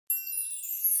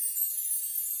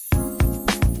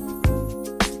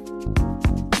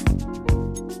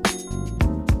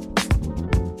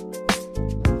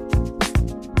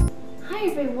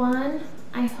everyone.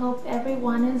 I hope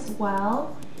everyone is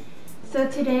well. So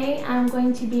today I'm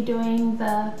going to be doing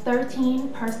the 13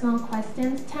 personal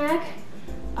questions tag.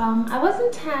 I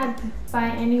wasn't tagged by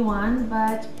anyone,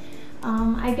 but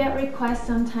I get requests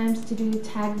sometimes to do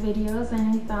tag videos,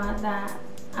 and I thought that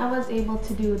I was able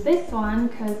to do this one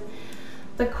because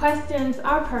the questions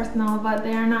are personal, but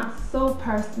they are not so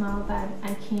personal that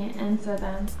I can't answer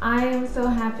them. I am so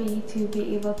happy to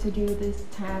be able to do this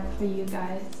tag for you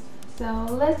guys. So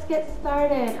let's get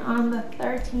started on the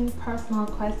 13 personal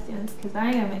questions because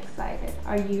I am excited.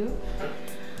 Are you?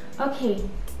 Okay.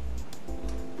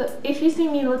 If you see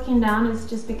me looking down, it's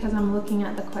just because I'm looking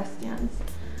at the questions.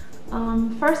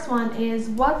 First one is,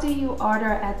 what do you order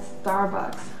at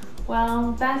Starbucks?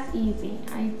 Well, that's easy.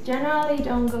 I generally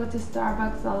don't go to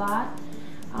Starbucks a lot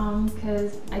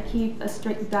because I keep a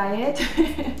strict diet.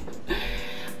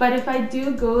 But if I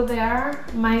do go there,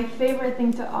 my favorite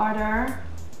thing to order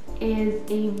is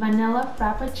a vanilla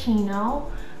frappuccino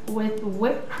with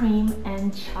whipped cream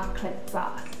and chocolate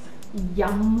sauce.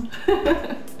 Yum!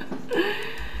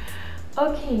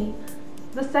 Okay,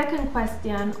 the second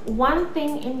question, one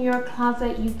thing in your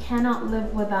closet you cannot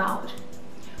live without.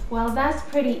 Well, that's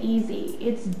pretty easy.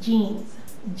 It's jeans.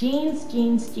 Jeans,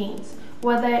 jeans, jeans.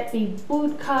 Whether it be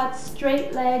boot cuts,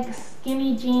 straight legs,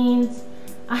 skinny jeans,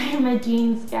 I am a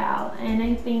jeans gal, and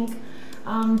I think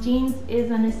jeans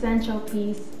is an essential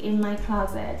piece in my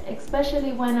closet,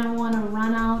 especially when I want to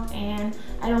run out and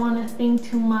I don't want to think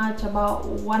too much about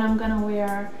what I'm gonna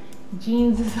wear.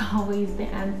 Jeans is always the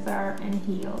answer, and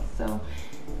heels. So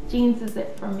jeans is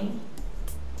it for me.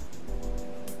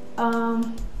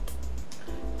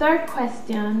 Third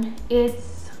question,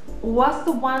 it's what's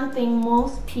the one thing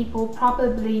most people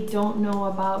probably don't know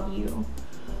about you?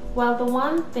 Well, the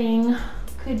one thing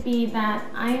could be that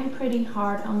I am pretty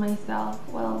hard on myself.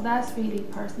 Well, that's really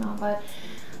personal, but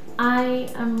I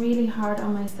am really hard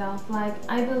on myself. Like,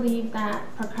 I believe that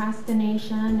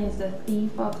procrastination is a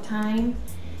thief of time,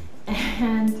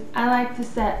 and I like to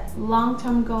set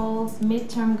long-term goals,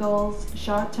 mid-term goals,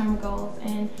 short-term goals,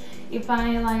 and if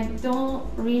I don't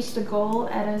reach the goal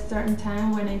at a certain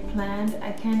time when I planned,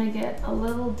 I kind of get a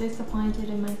little disappointed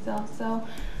in myself. So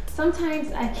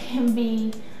sometimes I can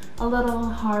be a little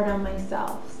hard on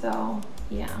myself. So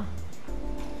yeah,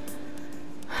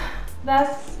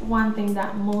 that's one thing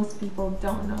that most people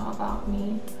don't know about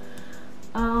me.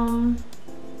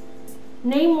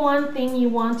 Name one thing you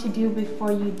want to do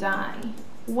before you die.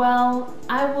 Well,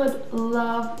 I would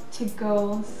love to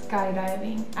go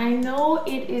skydiving. I know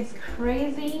it is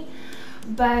crazy,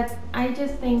 but I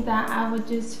just think that I would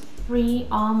just free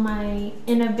all my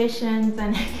inhibitions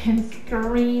and I can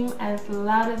scream as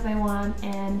loud as I want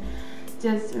and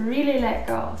just really let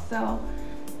go. So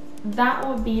that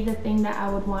would be the thing that I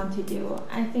would want to do.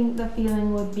 I think the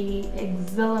feeling would be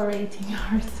exhilarating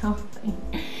or something.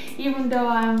 Even though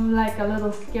I'm like a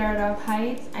little scared of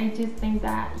heights, I just think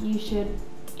that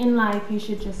in life you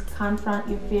should just confront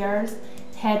your fears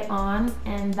head on,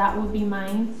 and that would be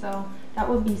mine. So that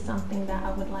would be something that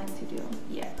I would like to do.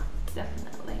 Yeah,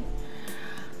 definitely.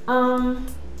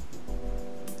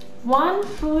 One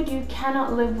food you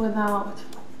cannot live without.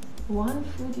 One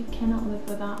food you cannot live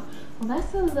without. Well,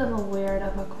 that's a little weird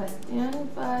of a question,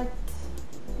 but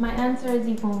my answer is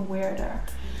even weirder.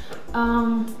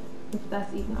 If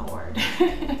that's even a word.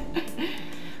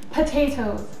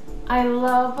 Potatoes. I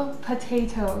love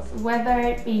potatoes, whether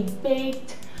it be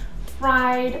baked,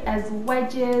 fried as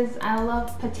wedges. I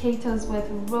love potatoes with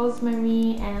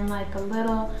rosemary and like a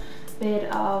little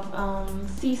bit of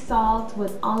sea salt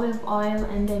with olive oil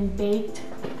and then baked.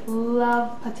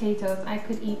 Love potatoes. I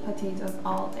could eat potatoes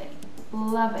all day.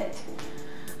 Love it.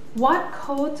 What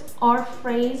quote or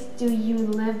phrase do you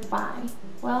live by?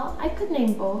 Well, I could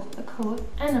name both a quote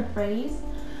and a phrase.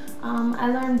 I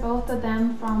learned both of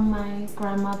them from my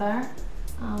grandmother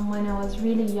when I was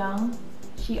really young.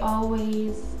 She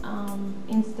always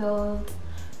instilled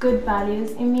good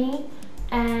values in me,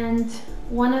 and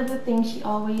one of the things she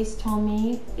always told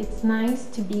me, it's nice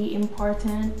to be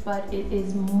important, but it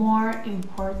is more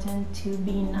important to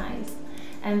be nice.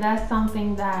 And that's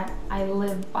something that I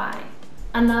live by.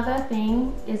 Another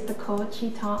thing is the quote she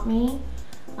taught me.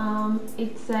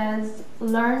 It says,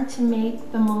 learn to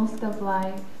make the most of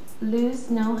life. Lose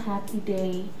no happy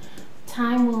day.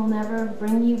 Time will never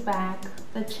bring you back.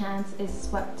 The chance is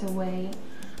swept away.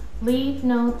 Leave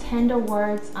no tender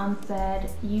words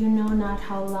unsaid. You know not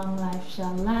how long life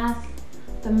shall last.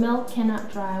 The milk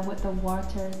cannot dry with the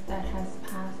waters that has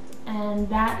passed. And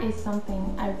that is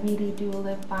something I really do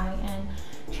live by, and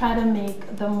try to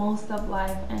make the most of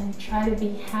life and try to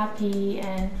be happy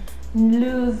and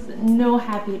lose no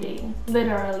happy day.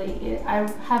 Literally, I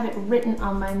have it written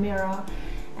on my mirror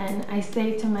and I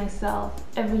say to myself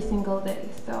every single day.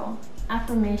 So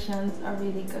affirmations are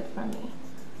really good for me.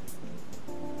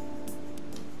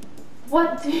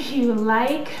 What do you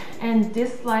like and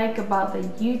dislike about the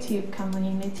YouTube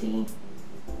community?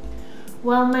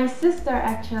 Well, my sister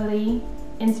actually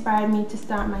inspired me to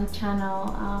start my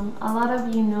channel. A lot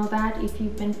of you know that if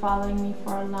you've been following me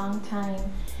for a long time.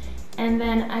 And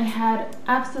then I had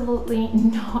absolutely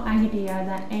no idea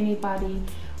that anybody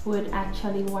would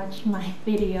actually watch my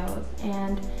videos,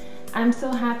 and I'm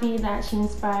so happy that she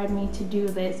inspired me to do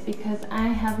this, because I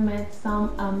have met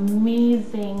some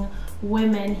amazing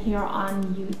women here on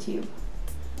YouTube.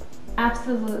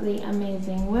 Absolutely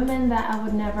amazing women that I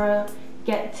would never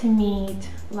get to meet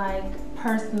like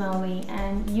personally,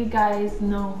 and you guys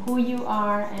know who you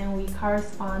are and we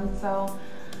correspond. So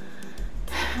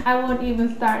I won't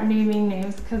even start naming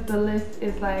names because the list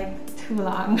is like too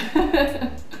long.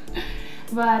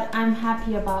 But I'm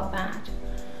happy about that.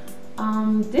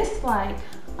 Dislike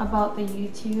about the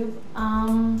YouTube,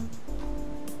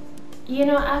 you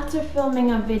know, after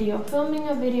filming a video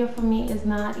for me is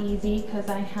not easy, because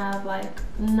I have like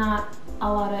not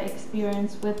a lot of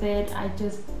experience with it. I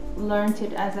just learned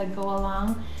it as I go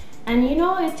along. And you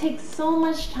know, it takes so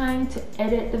much time to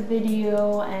edit the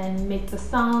video and make the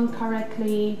sound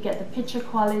correctly, get the picture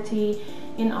quality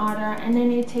in order, and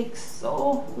then it takes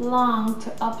so long to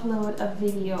upload a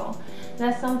video.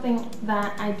 That's something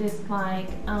that I dislike.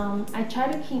 I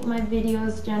try to keep my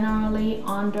videos generally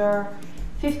under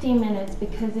 15 minutes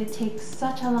because it takes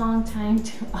such a long time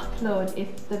to upload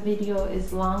if the video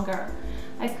is longer.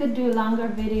 I could do longer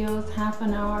videos, half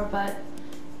an hour, but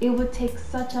it would take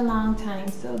such a long time.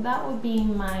 So that would be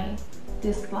my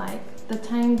dislike. The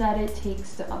time that it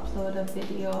takes to upload a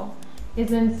video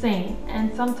is insane,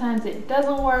 and sometimes it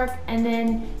doesn't work and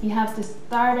then you have to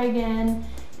start again.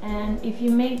 And if you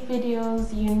make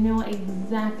videos, you know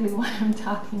exactly what I'm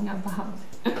talking about.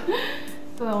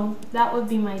 So that would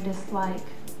be my dislike.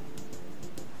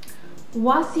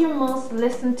 What's your most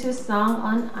listened to song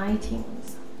on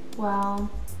iTunes? Well,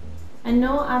 I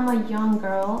know I'm a young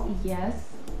girl, yes,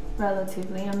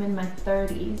 relatively, I'm in my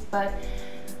 30s, but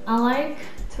I like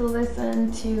to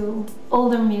listen to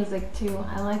older music too.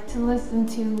 I like to listen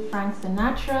to Frank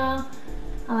Sinatra,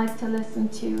 I like to listen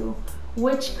to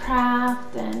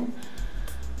Witchcraft, and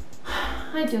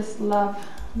I just love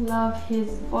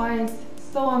his voice.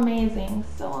 So amazing,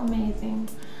 so amazing.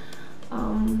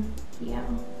 Yeah,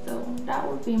 so that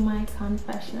would be my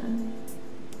confession.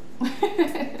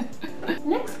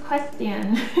 Next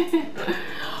question.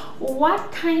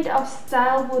 What kind of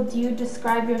style would you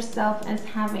describe yourself as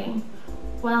having?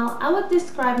 Well, I would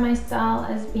describe my style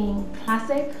as being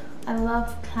classic. I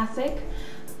love classic.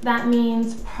 That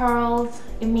means pearls,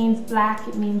 it means black,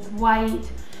 it means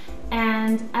white.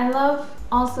 And I love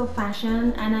also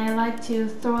fashion, and I like to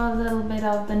throw a little bit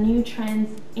of the new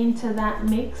trends into that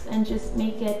mix and just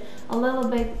make it a little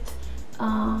bit,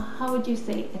 how would you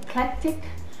say, eclectic,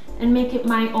 and make it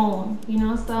my own, you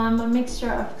know. So I'm a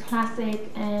mixture of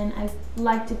classic, and I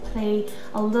like to play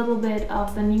a little bit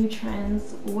of the new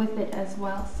trends with it as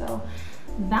well. So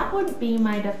that would be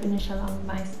my definition of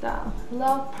my style.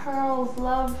 Love pearls,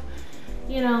 love,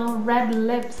 you know, red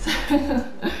lips.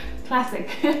 Classic.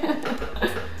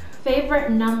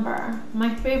 Favorite number.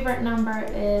 My favorite number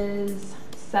is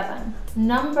 7.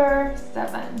 Number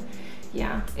 7.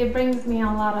 Yeah, it brings me a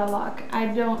lot of luck. I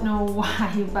don't know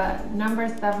why, but number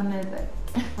 7 is it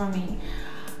for me.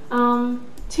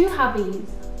 2 hobbies.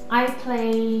 I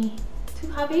play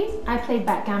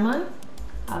backgammon.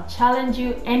 I'll challenge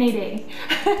you any day.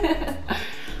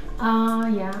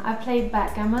 Yeah, I play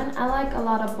backgammon. I like a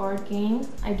lot of board games.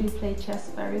 I do play chess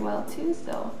very well too,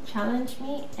 so challenge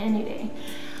me any day.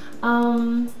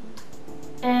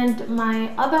 And my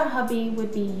other hobby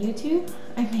would be YouTube.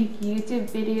 I make YouTube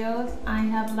videos. I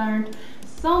have learned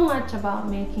so much about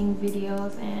making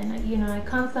videos, and you know, I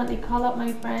constantly call up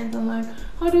my friends. I'm like,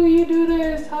 how do you do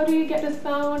this? How do you get the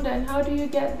sound? And how do you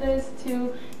get this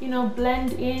to, you know,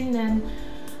 blend in? And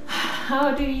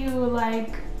how do you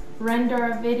like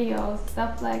render a video?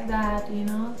 Stuff like that, you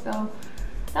know. So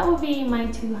that would be my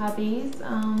 2 hobbies.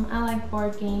 I like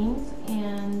board games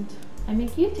and I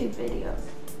make YouTube videos.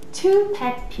 2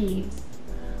 pet peeves.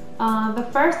 The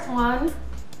first one,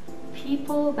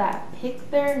 people that pick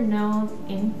their nose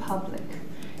in public.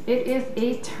 It is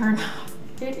a turnoff.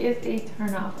 It is a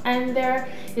turnoff. And there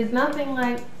is nothing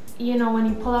like, you know, when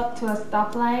you pull up to a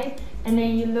stoplight and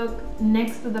then you look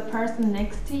next to the person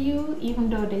next to you, even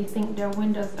though they think their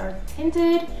windows are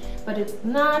tinted, but it's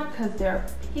not because they're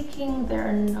picking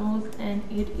their nose and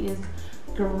it is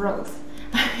gross.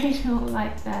 I don't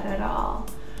like that at all.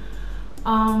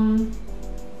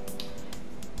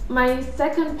 My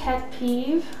second pet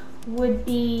peeve would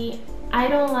be I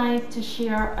don't like to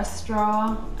share a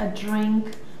straw, a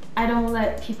drink. I don't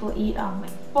let people eat off my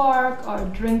fork or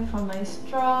drink from my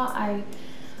straw.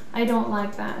 I don't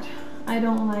like that. I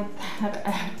don't like that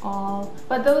at all.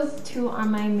 But those two are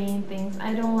my main things.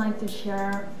 I don't like to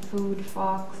share food,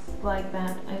 forks like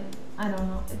that. I don't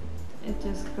know. It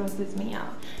just grosses me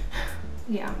out.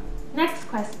 Yeah. Next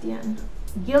question.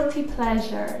 Guilty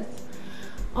pleasures.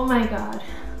 Oh my god.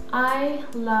 I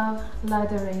love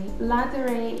ladurée.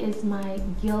 Ladurée is my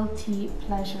guilty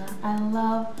pleasure. I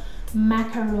love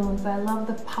macaroons. I love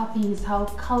the puppies, how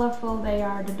colorful they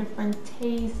are, the different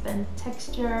tastes and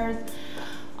textures.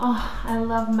 Oh, I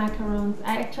love macaroons.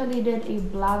 I actually did a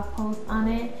blog post on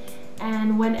it,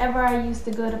 and whenever I used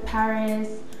to go to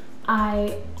Paris,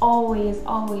 I always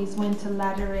went to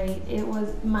ladurée. It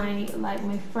was my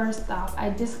first stop. I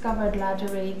discovered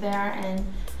ladurée there, and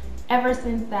ever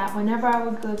since that, whenever I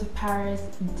would go to Paris,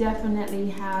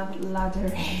 definitely have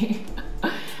ladurée.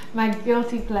 My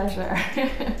guilty pleasure.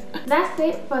 That's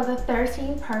it for the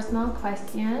 13 personal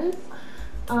questions.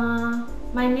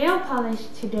 My nail polish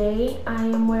today, I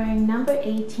am wearing number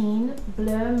 18,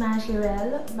 Bleu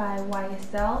Majorelle by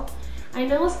YSL. I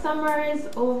know summer is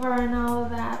over and all of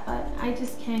that, but I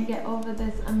just can't get over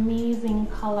this amazing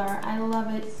color. I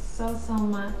love it so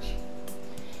much.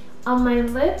 On my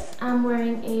lips, I'm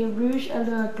wearing a Rouge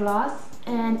Allure gloss,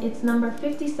 and it's number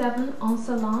 57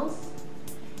 Insolence.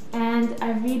 And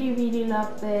I really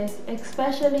love this,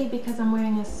 especially because I'm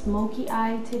wearing a smoky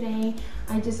eye today.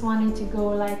 I just wanted to go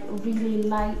like really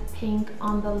light pink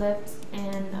on the lips,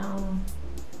 and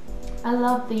I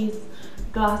love these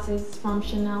glosses from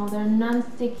Chanel. They're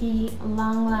non-sticky,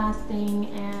 long-lasting,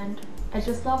 and I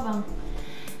just love them.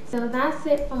 So that's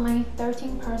it for my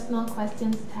 13 personal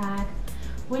questions tag.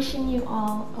 Wishing you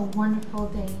all a wonderful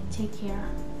day. Take care.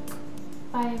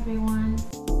 Bye everyone.